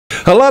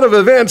A lot of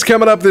events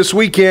coming up this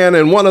weekend,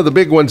 and one of the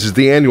big ones is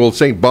the annual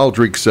St.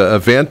 Baldrick's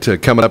event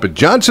coming up at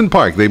Johnson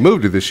Park. They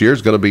moved it this year.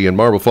 It's going to be in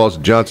Marble Falls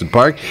at Johnson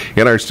Park.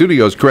 In our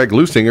studios, Craig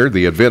Lusinger,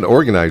 the event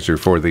organizer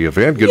for the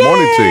event. Good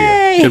morning to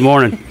you. Good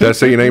morning. Did I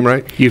say your name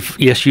right?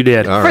 Yes, you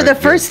did. All For right, the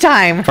good. first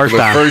time. First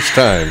time. First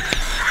time.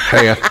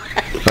 Hey,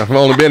 I've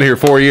only been here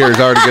 4 years.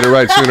 I already get it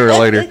right sooner or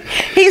later.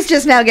 He's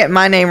just now getting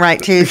my name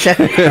right, too. So.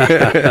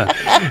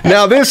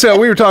 Now, this,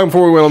 we were talking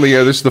before we went on the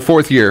air, this is the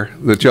fourth year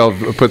that y'all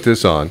put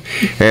this on.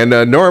 And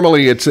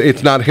normally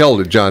it's not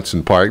held at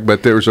Johnson Park,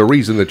 but there's a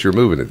reason that you're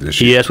moving it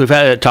this year. Yes, we've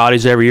had it at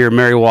Toddy's every year.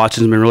 Mary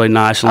Watson's been really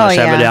nice and let's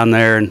have it yeah. down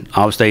there. And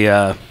obviously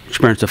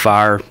experienced a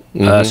fire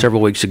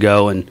several weeks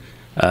ago, and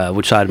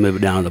we decided to move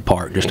it down to the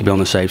park just to be on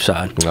the safe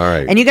side. All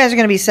right. And you guys are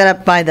going to be set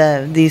up by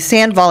the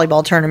sand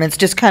volleyball tournaments,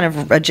 just kind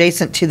of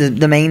adjacent to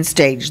the main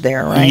stage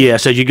there, right?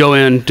 Yes, as you go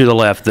in to the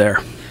left there.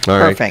 All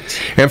right.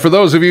 Perfect. And for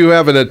those of you who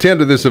haven't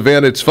attended this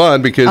event, it's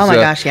fun because Oh my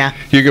gosh, yeah.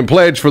 you can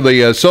pledge for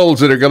the souls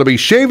that are going to be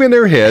shaving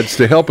their heads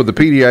to help with the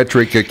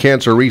Pediatric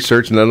Cancer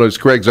Research. And I notice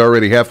Craig's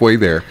already halfway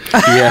there.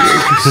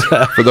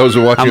 Yes. For those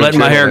who watch, I'm letting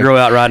my hair grow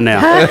out right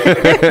now.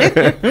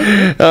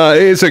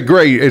 It's a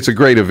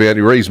great event.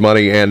 You raise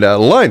money, and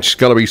lunch is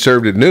going to be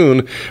served at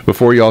noon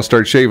before you all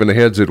start shaving the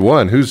heads at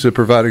 1. Who's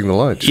providing the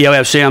lunch? Yeah, we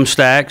have Sam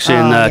Stacks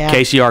and yeah.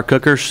 KCR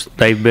Cookers.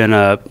 They've been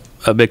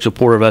a big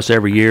supporter of us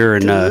every year,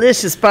 and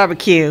Delicious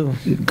barbecue.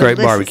 great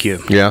Delicious. barbecue.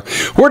 Yeah.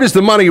 Where does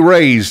the money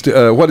raised?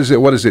 What does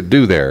it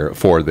do there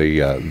for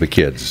the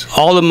kids?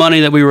 All the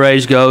money that we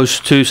raise goes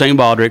to St.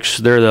 Baldrick's.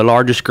 They're the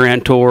largest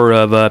grantor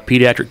of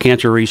pediatric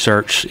cancer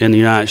research in the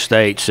United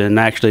States, and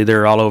actually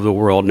they're all over the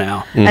world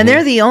now. And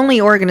they're the only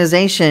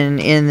organization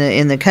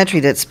in the country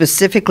that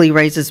specifically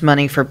raises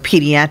money for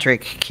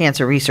pediatric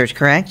cancer research,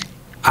 correct?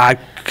 I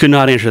could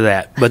not answer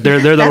that, but they're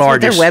the That's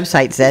largest. what their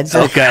website said.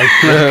 So. Okay.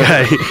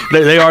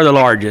 They are the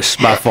largest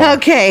by far.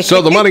 Okay.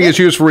 So the money is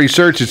used for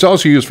research. It's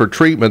also used for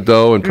treatment,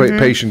 though, and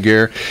patient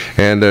care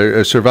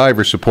and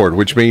survivor support,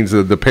 which means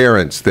the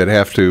parents that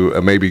have to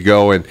maybe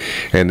go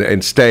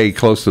and stay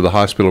close to the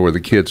hospital where the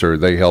kids are,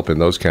 they help in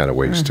those kind of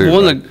ways, too.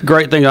 One of the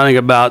great things I think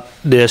about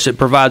this, it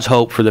provides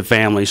hope for the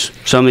families.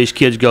 Some of these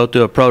kids go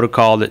through a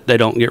protocol that they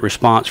don't get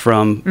response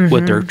from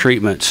with their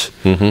treatments.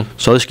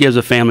 So this gives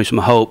the family some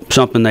hope,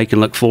 something they can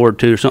look forward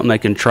to, or something they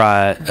can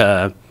try,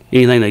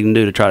 anything they can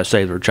do to try to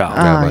save their child.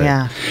 Oh,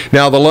 yeah.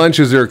 Now, the lunch,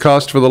 is there a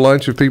cost for the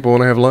lunch if people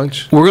want to have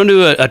lunch? We're going to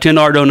do a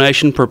 $10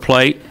 donation per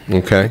plate.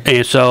 Okay.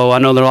 And so I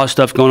know there's a lot of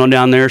stuff going on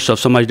down there. So if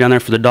somebody's down there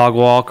for the dog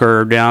walk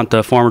or down at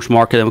the farmer's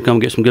market, they will come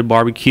get some good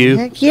barbecue.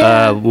 Heck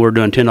yeah. We're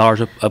doing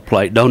 $10 a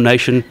plate.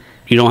 Donation,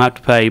 you don't have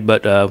to pay,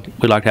 but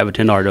we'd like to have a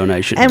 $10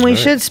 donation. And we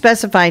should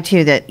specify,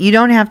 too, that you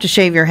don't have to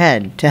shave your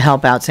head to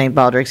help out St.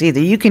 Baldrick's either.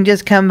 You can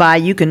just come by.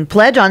 You can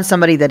pledge on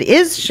somebody that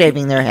is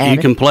shaving their head.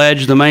 You can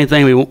pledge. The main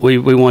thing, we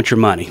want your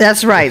money.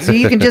 That's right. So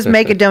you can just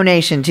make a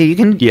donation to. You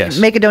can Yes.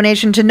 make a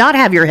donation to not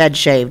have your head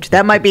shaved.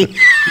 That might be.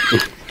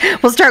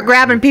 We'll start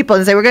grabbing people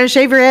and say, we're going to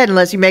shave your head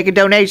unless you make a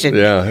donation.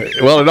 Yeah.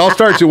 Well, it all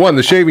starts at 1.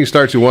 The shaving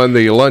starts at 1.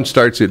 The lunch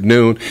starts at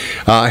noon.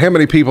 How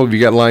many people have you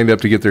got lined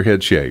up to get their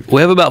head shaved? We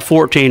have about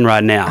 14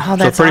 right now. Oh, so a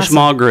that's pretty awesome.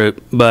 small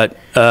group, but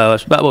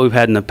it's about what we've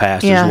had in the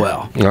past Yeah. as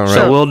well. All right.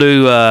 So we'll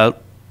do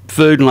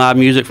food and live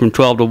music from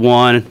 12 to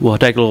 1. We'll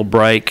take a little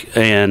break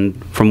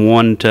and from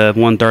 1 to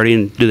 1:30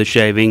 and do the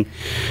shaving.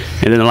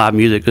 And then the live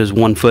music is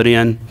 1 foot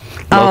in.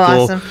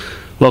 Awesome.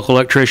 Local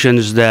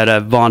electricians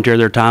that volunteer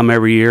their time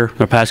every year,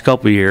 the past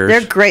couple of years.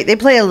 They're great. They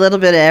play a little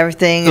bit of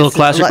everything. Little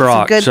classic some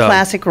rock, good so.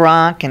 classic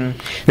rock, and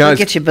Now, they'll it's-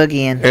 get you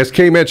boogie in. As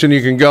Kay mentioned,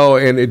 you can go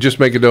and just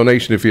make a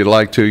donation if you'd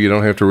like to. You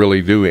don't have to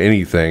really do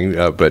anything.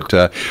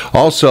 But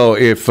also,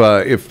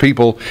 if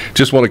people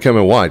just want to come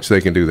and watch, they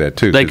can do that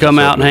too. They come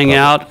out and hang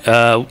out.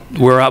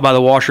 We're out by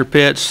the washer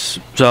pits,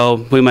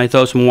 so we may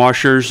throw some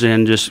washers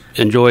and just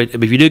enjoy it.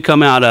 If you do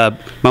come out,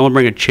 might want to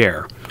bring a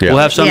chair. Yeah.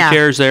 We'll have some Yeah.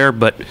 chairs there,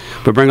 but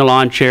bring a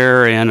lawn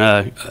chair and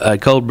a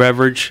cold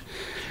beverage.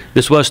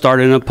 This was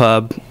started in a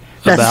pub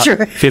That's about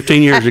true.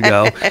 15 years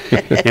ago,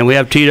 and we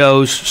have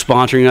Tito's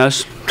sponsoring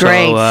us.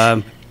 Great.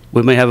 So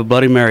we may have a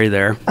Bloody Mary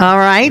there. All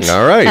right.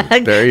 All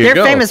right. There you They're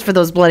go. famous for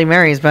those Bloody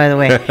Marys, by the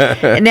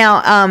way.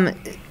 Now,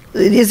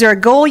 is there a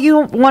goal you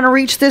want to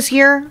reach this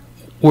year?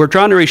 We're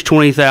trying to reach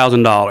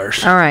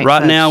 $20,000. All right, Right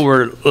folks. now,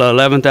 we're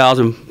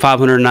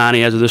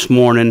 11,590 as of this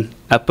morning.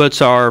 That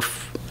puts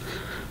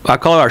I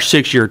call it our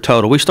 6-year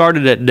total. We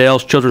started at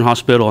Dale's Children's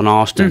Hospital in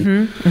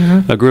Austin,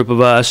 a group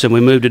of us, and we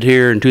moved it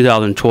here in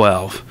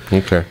 2012.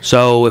 Okay.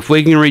 So if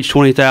we can reach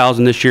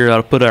 20,000 this year,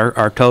 that'll put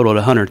our total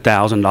at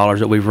 $100,000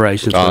 that we've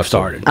raised since Awesome. we've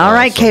started. All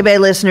right, Awesome. K-Bay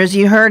listeners,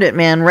 you heard it,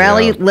 man.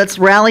 Yeah. Let's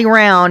rally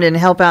around and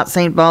help out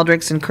St.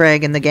 Baldrick's and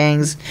Craig and the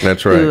gangs.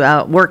 That's right. Who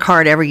work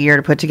hard every year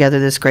to put together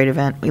this great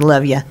event. We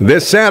love you.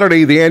 This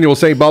Saturday, the annual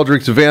St.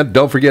 Baldrick's event.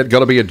 Don't forget,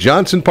 going to be at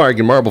Johnson Park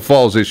in Marble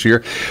Falls this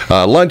year.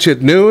 Lunch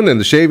at noon, and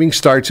the shaving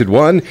starts at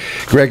 1.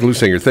 Craig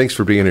Lusinger, thanks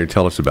for being here.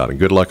 Tell us about it.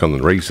 Good luck on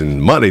raising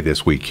money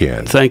this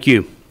weekend. Thank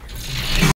you.